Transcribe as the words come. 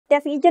តែ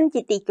ស្ជន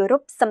ជាទីគោរ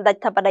ពសម្ដេច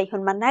ថាបតីហ៊ុ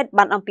នម៉ាណែត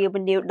បានអំពាវ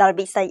នាវដល់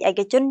វិស័យឯ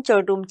កជនចូល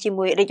រួមជា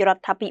មួយរាជរ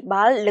ដ្ឋាភិ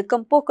បាលលើកក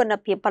ម្ពស់គុណ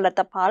ភាពផលិត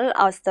ផល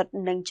ឱសថ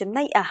និងចំ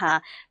ណីអាហារ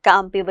ការ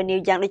អំពាវនាវ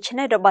យ៉ាងដូច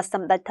នេះរបស់ស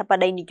ម្ដេចថាប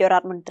តីនាយករ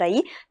ដ្ឋមន្ត្រី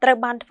ត្រូវ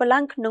បានធ្វើឡើ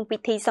ងក្នុងពិ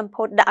ធីសម្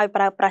ពោធដាក់ឲ្យ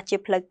ប្រើប្រាស់ជា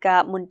ផ្លូវការ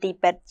មន្ទីរ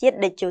ពេទ្យជាតិ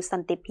ដេជោស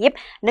ន្តិភាព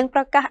និងប្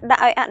រកាសដា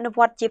ក់ឲ្យអនុវ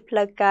ត្តជាផ្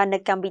លូវការនៅ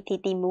កម្មវិធី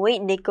ទី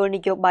1នៃគោលន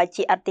យោបាយ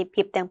ជាអតិ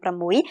ភិបទាំង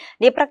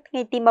6នាព្រឹកថ្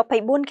ងៃទី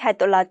24ខែ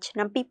តុលាឆ្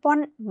នាំ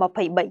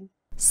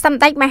2023សម្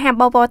ដេចមហា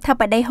បវរធិ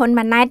បតីហ៊ុន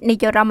ម៉ាណែតនាយ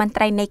ករដ្ឋមន្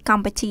ត្រីនៃក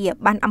ម្ពុជា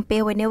បានអំពា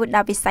វនាវដ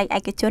ល់វិស័យឯ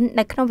កជន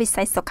នៅក្នុងវិ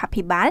ស័យសុខា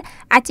ភិបាល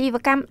អាជីវ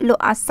កម្មល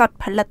ក់ឱសថ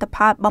ផលិតផ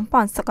លបំ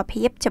ពេញសុខ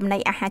ភាពចំណី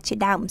អាហារជា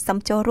ដើមសូម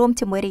ចូលរួម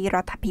ជាមួយរាជរ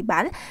ដ្ឋាភិបា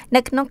លនៅ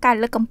ក្នុងការ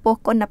លើកកម្ពស់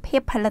គុណភាព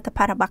ផលិតផ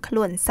លរបស់ខ្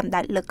លួនសម្ដៅ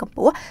លើកកម្ព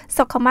ស់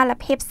សុខុមាល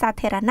ភាពសា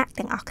ធារណៈ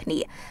ទាំងអស់គ្នា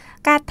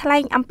ការថ្លែ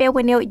ងអំពាវ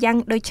នាវយ៉ាង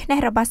ដូចនេះ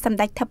របស់សម្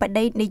ដេចធិប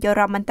តីនាយក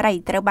រដ្ឋមន្ត្រី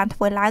ត្រូវបានធ្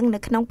វើឡើងនៅ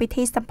ក្នុងពិ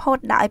ធីសម្ពោធ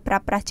ដាក់ឲ្យប្រើ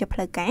ប្រាស់ជាផ្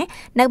លូវការ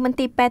នៅមន្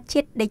ទីរពេទ្យជា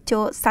តិដេជោ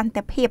សន្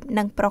តិភាព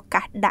និងប្រ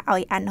កាសដាក់ឲ្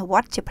យអនុវ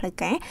ត្តជាផ្លូវ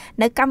ការ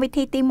នៅកម្មវិ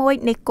ធីទី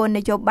1នៃគោលន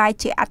យោបាយ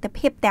ជាអតិ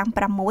ភិបទាំង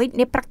6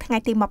នាព្រឹកថ្ងៃ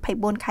ទី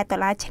24ខែតុ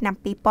លាឆ្នាំ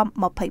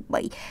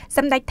2023ស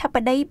ម្ដេចធិប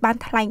តីបាន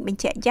ថ្លែងបញ្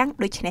ជាក់យ៉ាង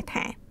ដូចនេះ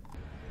ថា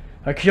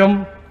ហើយខ្ញុំ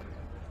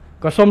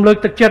ក៏សូមលើក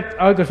ទឹកចិត្ត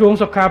ឲ្យក្រសួង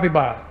សុខាភិ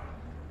បាល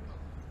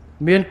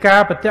មានកា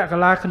របច្ចៈក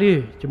លាគ្នា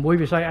ជាមួយ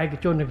វិស័យឯក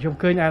ជនខ្ញុំ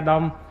ឃើញអាដា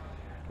ម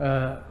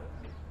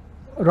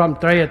រដ្ឋមន្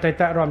ត្រីអតី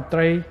តរដ្ឋមន្ត្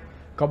រី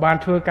ក៏បាន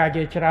ធ្វើការ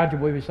ជាច្រើនជា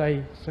មួយវិស័យ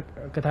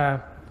គេថា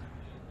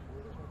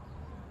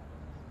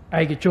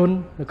ឯកជន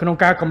នៅក្នុង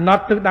ការកំណ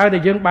ត់ទិសដៅដែ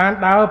លយើងបាន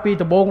ដើរពី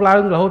ដំបូងឡើង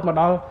រហូតមក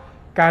ដល់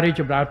ការរីក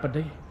ចម្រើនប៉ុណ្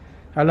ណេះ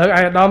ឥឡូវ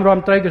អាដាមរដ្ឋម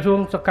ន្ត្រីក្រសួង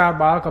សុខាភិ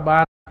បាលក៏បា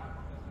ន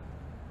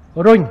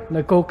រុញ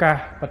នៅគោលការ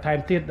ណ៍បន្ថែម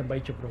ទៀតដើម្បី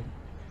ជំរុញ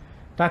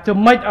តែធ្វើ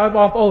ម៉េចឲ្យប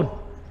ងប្អូន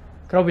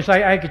ក្រៅវិស័យ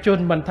ឯកជន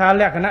មិនថា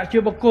លក្ខណៈជា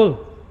បុគ្គល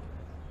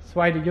ស្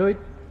វ័យប្រយោជន៍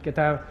គេ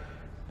ថា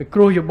ពិគ្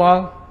រោះយោប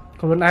ល់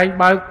ខ្លួនឯង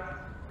បើក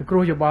ពិគ្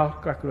រោះយោបល់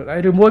ខ្លួនឯង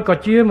ឬមួយក៏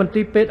ជាមន្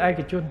ទីរពេទ្យឯ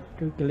កជន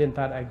គឺគលានដ្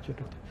ឋានឯកជន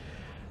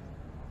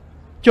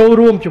ចូល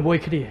រួមជាមួយ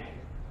គ្នា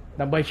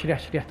ដើម្បីឈ្នះ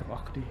ទាំងអ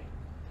ស់គ្នា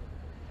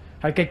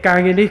ហើយកិច្ចការ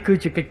ងារនេះគឺ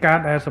ជាកិច្ចការ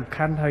ដែលសំ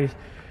ខាន់ហើយ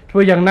ធ្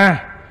វើយ៉ាងណា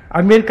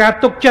ឲ្យមានការ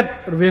ទុកចិត្ត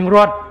រវាងរ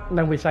ដ្ឋ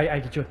និងវិស័យឯ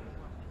កជន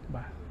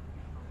បាទ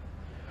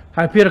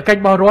ហើយភារកិច្ច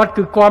របស់រដ្ឋ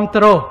គឺគ្រប់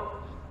គ្រង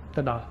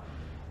ទៅដល់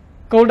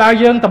គោលដៅ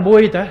យើងតែមួ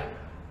យទេ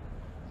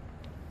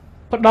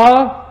ផ្ដល់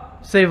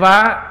សេវា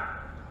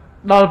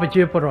ដល់ប្រ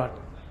ជាពលរដ្ឋ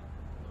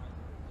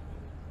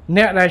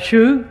អ្នកដែល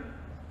ឈឺ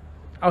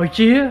ឲ្យ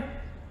ជា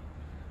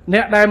អ្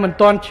នកដែលមិន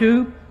ទាន់ឈឺ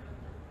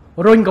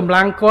រុញកម្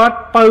លាំងគាត់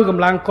បើក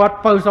ម្លាំងគាត់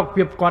បើសុខ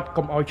ភាពគាត់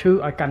កុំឲ្យឈឺ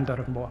ឲ្យកាន់តែ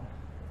រឹងមាំ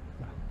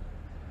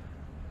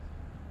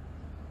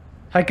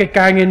ហើយកិច្ច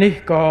ការងារនេះ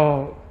ក៏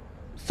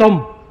សូម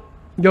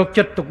យក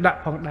ចិត្តទុកដាក់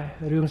ផងដែរ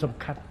រឿងសំ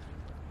ខាន់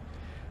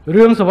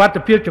រឿងសុវត្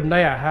ថិភាពចំណី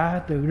អាហារ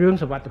ទៅរឿង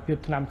សុវត្ថិភាព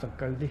ថ្នាំសង្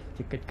កូវនេះ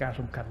ជាកិច្ចការ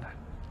សំខាន់ណាស់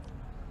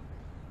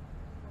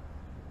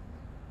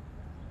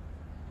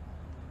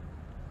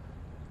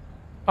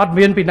អត់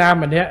មានពីណា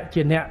ម្នាក់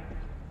ជាអ្នក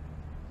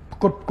ផ្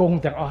គត់ផ្គង់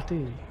ទាំងអស់ទេ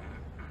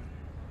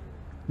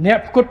អ្នក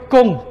ផ្គត់ផ្គ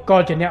ង់ក៏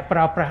ជាអ្នកប្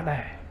រើប្រាស់ដែ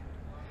រ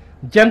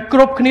អញ្ចឹងគ្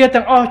រប់គ្នា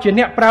ទាំងអស់ជា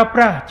អ្នកប្រើប្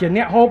រាស់ជា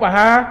អ្នកហូបអា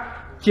ហារ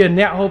ជា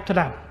អ្នកហូបថ្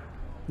នាំ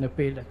នៅ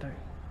ពេលដែល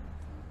ទៅ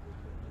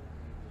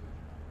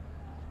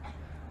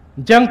អ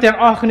ញ្ចឹងទាំង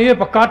អស់គ្នា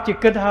ប្រកាសជា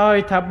គិតហើយ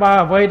ថាបើ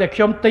អ្វីដែលខ្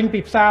ញុំទិញពី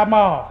ផ្សារម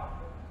ក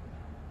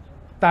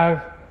តើ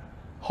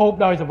ហូប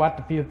ដោយសុវត្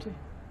ថិភាពទេ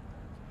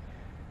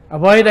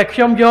អ្វីដែលខ្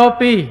ញុំយក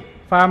ពី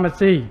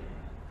pharmacy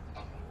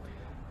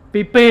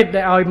ពីពេទ្យ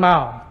ដែលឲ្យម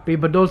កពី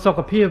មណ្ឌលសុខ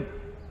ភាព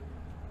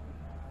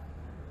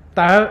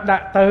តើដា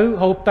ក់ទៅ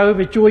ហូបទៅ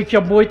វាជួយខ្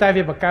ញុំមួយតែ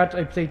វាបង្កើតស្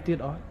អីផ្សេងទៀត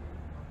អត់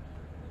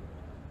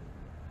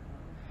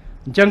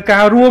អញ្ចឹងកា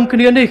ររួមគ្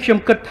នានេះខ្ញុំ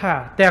គិតថា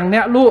ទាំងអ្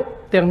នកលក់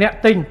ទាំងអ្នក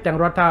ទិញទាំង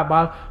រដ្ឋាភិបា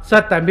លសិ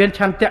តតែមានឆ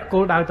ន្ទៈគោ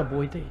លដៅតែ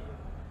មួយទេ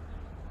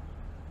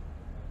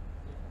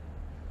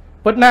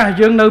ប៉ុន្តែ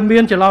យើងនៅមា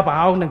នចន្លោះប្រ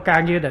ហោងនឹងកា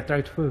រងារដែលត្រូ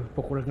វធ្វើ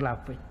ពុករឹងឡើង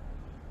វិញ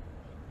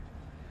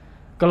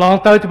កន្លង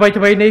ទៅថ្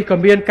មីនេះក៏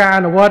មានការ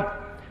អនុវត្ត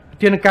វិ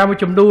ធានការមួយ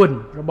ចំនួន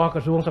របស់ក្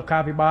រសួងសុខា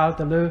ភិបាល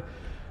ទៅលើ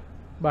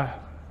បាទ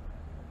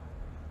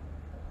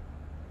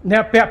អ្ន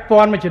កពាក់ព័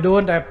ន្ធមួយចំនួ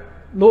នដែល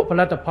លក់ផ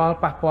លិតផល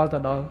ប៉ះពាល់ទៅ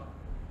ដល់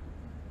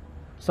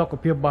សុខ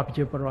ភាពរបស់ប្រ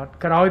ជាពលរដ្ឋ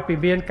ក្រោយពី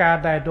មានការ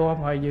ណែនាំ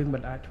ហើយយើងមិ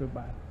នអាចធ្វើ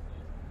បាន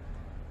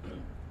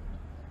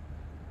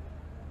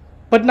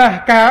ប៉ុន្តែ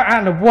ការអ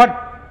នុវត្ត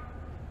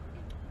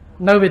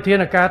នៅវិធា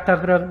នការតឹង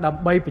រឹងដើ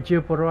ម្បីប្រជា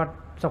ពលរដ្ឋ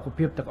សុខ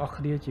ភាពទាំងអស់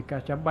គ្នាជាកា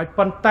រចាំបាច់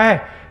ប៉ុន្តែ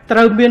ត្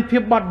រូវមានភា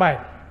ពបត់បែន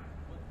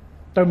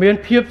ត្រូវមាន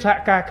ភាពសហ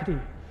ការគ្នា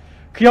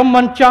ខ្ញុំ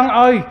មិនចង់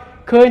ឲ្យ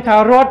ឃើញថា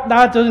រដ្ឋ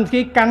ដើរទៅនឹង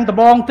ទីកាន់ដ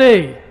បងទេ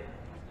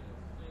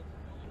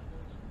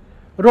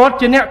រដ្ឋ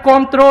ជាអ្នកគ្រ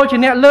ប់គ្រងជា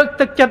អ្នកលើក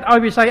ទឹកចិត្តឲ្យ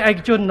វិស័យឯក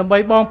ជនដើម្បី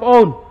បងប្អូ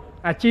ន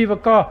អាជីវ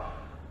ករ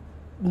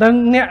និង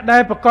អ្នកដែ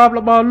លប្រកបរ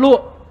បរល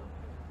ក់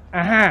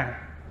អាហារ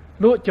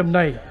លក់ចំ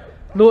ណី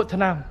លក់ថ្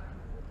នាំ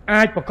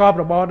អាចប្រកប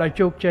របរដោយ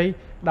ជោគជ័យ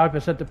ដោយប្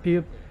រសិទ្ធភាព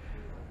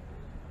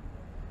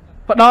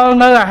ផ្ដល់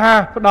នៅអាហារ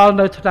ផ្ដល់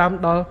នៅថ្នាំ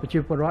ដល់ប្រជា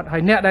ពលរដ្ឋហើ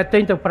យអ្នកដែលទិ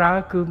ញទៅប្រើ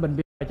គឺមិន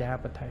មានបញ្ហា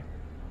បន្ថែម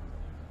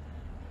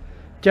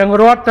ចឹង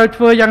រដ្ឋត្រូវ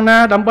ធ្វើយ៉ាងណា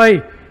ដើម្បី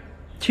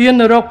ឈាន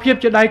នៅរកភាព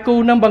ជាដៃគូ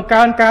នឹងបង្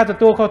កើនការទ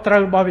ទួលខុសត្រូវ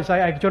របស់វិស័យ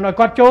ឯកជនឲ្យ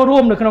គាត់ចូលរួ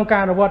មនៅក្នុងកា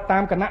រអនុវត្តតា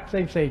មគណៈផ្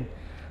សេង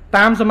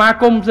តាមសមា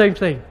គមផ្សេង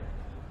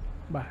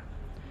បាទ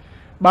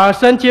បើ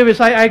សិនជាវិ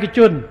ស័យឯកជ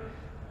ន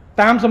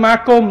តាមសមា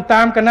គម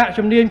តាមគណៈ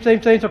ជំនាញផ្សេង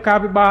សុខា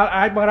ភិបាល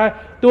អាចបង្កើត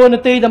តួនា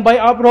ទីដើម្បី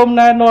អប់រំ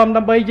ណែនាំ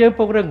ដើម្បីយើង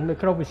ពង្រឹងនៅ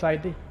ក្នុងវិស័យ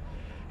នេះ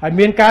ហើយ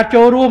មានការ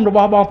ចូលរួមរប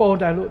ស់បងប្អូន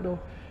ដែលលក់ដូរ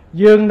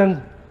យើងនឹង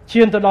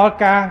ឈានទៅដល់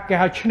ការគេ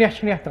ហៅឈ្នះ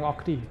ទាំងអស់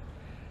គ្នា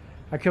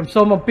ហើយខ្ញុំ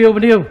សូមអំពាវ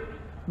នាវ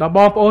ដល់ប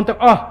ងប្អូនទាំ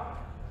ងអស់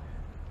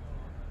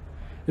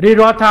រាជ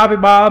រដ្ឋាភិ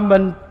បាលមិ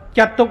ន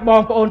ចាត់ទុកប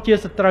ងប្អូនជា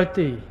សត្រូវ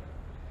ទេ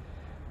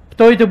ផ្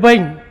ទុយទៅវិញ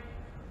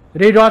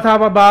រាជរដ្ឋា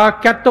ភិបាល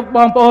ចាត់ទុកប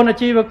ងប្អូនអា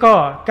ជីវក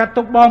រចាត់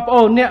ទុកបងប្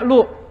អូនអ្នកល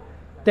ក់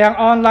ទាំង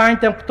អនឡាញ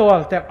ទាំងផ្ទា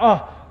ល់ទាំងអ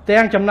ស់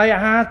ទាំងចំណីអា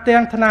ហារទាំ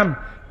ងថ្នាំ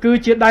គឺ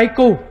ជាដៃ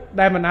គូ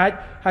ដែលមិនអាច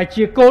ហើយ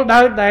ជាគោលដៅ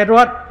ដែលរ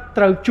ដ្ឋ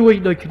ត្រូវជួយ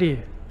ដូចគ្នា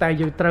តែ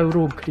យើងត្រូវ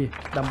រួមគ្នា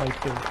ដើម្បី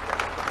ធ្វើ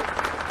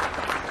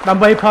ដើ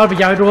ម្បីផលប្រ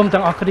យោជន៍រួម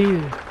ទាំងអស់គ្នា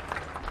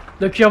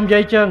ដូចខ្ញុំនិយា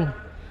យចឹង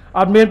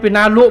អត់មានពី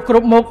ណាលក់គ្រ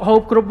ប់មុខហូ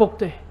បគ្រប់មុខ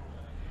ទេ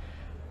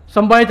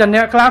សំបីតែអ្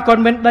នកខ្លះគា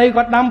ត់មានដី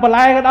គាត់ដាំបន្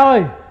លែក៏ដោយ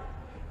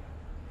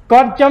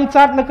គាត់ចំ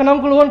សัตว์នៅក្នុង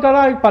ខ្លួនក៏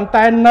ដោយប៉ុន្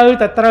តែនៅ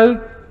តែត្រូវ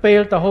ពេ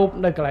លទៅហូប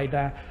នៅកន្លែង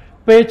ណា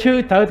ពេលឈឺ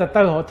ត្រូវតែ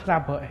ទៅរកថ្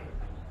នាំហើយ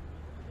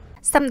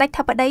សម្ដេច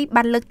ថាបតី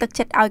បានលើកទឹក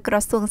ចិត្តឲ្យក្រ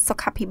សួងសុ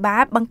ខាភិបា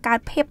លបង្កើត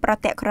ភាពប្រ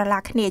តិក្រឡា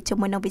គ្នាជា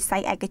មួយនឹងវិស័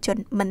យឯកជន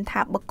មិន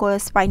ថាបុគ្គល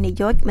ស្វ័យនិ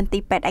យោជមន្ទី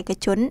រពេទ្យឯក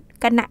ជន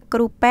គណៈគ្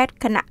រូពេទ្យ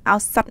គណៈឱ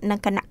សថនិង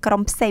គណៈក្រុ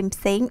មផ្សេ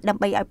ងដើ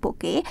ម្បីឲ្យពួក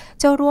គេ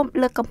ចូលរួម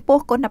លើកកម្ព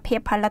ស់គុណភាព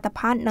ផលិតផ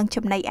លនិង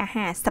ចំណីអា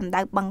ហារសម្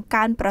ដៅបង្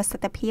កើនប្រសិ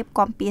ទ្ធភាព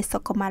គាំពារសុ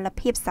ខុមាល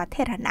ភាពសា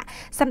ធារណៈ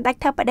សម្ដេច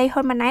ថាបតី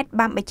ហ៊ុនម៉ាណែត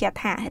បានបញ្ជាក់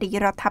ថារាជ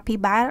រដ្ឋាភិ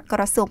បាលក្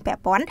រសួងពា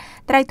ក់ព័ន្ធ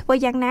ត្រូវធ្វើ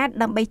យ៉ាងណា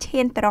ដើម្បីឈា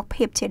នទៅរក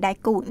ភាពជាដៃ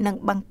គូនិង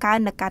បង្កើន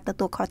នូវការទ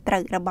ទួលខុសត្រូ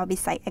វរបស់វិ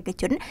ស័យឯក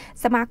ជន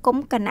សមាគម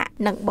គណៈ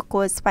និងបុគ្គ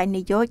លស្វ័យ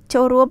និយោជ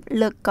ចូលរួម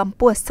លើកកម្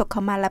ពស់សុ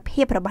ខុមាល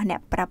ភាពរបស់អ្នក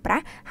ប្រើប្រា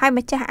ស់ហើយ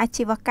ម្ចាស់អា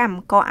ជីវកម្ម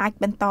ក៏អាច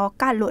បន្ត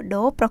ការលក់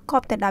ដូរប្រក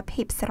បទៅដោយ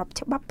ភាពស្រប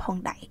ច្បាប់ផង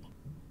ដែរ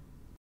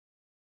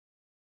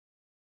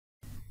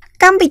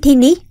កម្មវិធី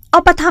នេះឧ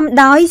បត្ថម្ភ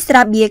ដោយស្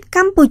រាបៀរក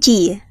ម្ពុជា